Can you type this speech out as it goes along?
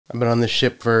I've been on this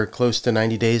ship for close to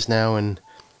 90 days now, and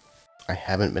I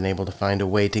haven't been able to find a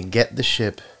way to get the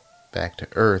ship back to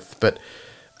Earth, but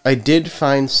I did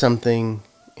find something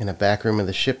in a back room of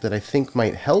the ship that I think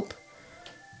might help.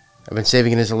 I've been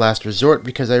saving it as a last resort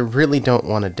because I really don't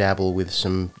want to dabble with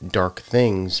some dark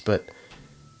things, but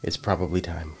it's probably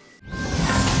time.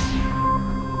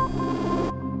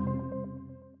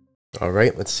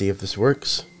 Alright, let's see if this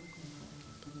works.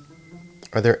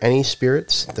 Are there any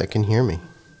spirits that can hear me?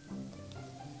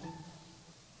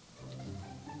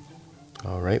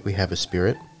 Alright, we have a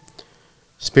spirit.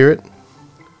 Spirit,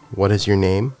 what is your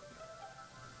name?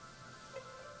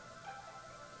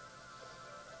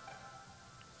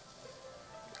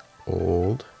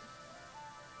 Old.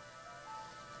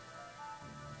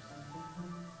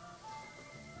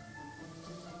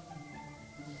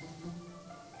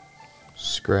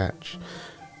 Scratch.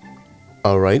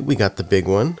 Alright, we got the big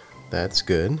one. That's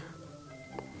good.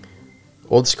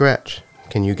 Old Scratch,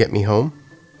 can you get me home?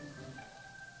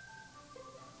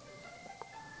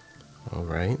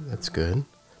 Alright, that's good.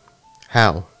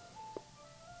 How?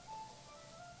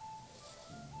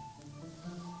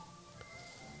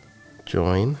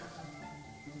 Join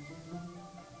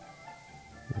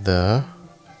the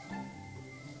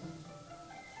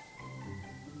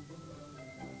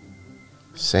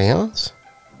seance?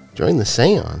 Join the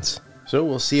seance. So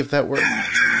we'll see if that works.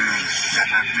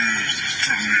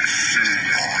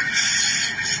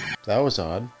 That was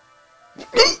odd.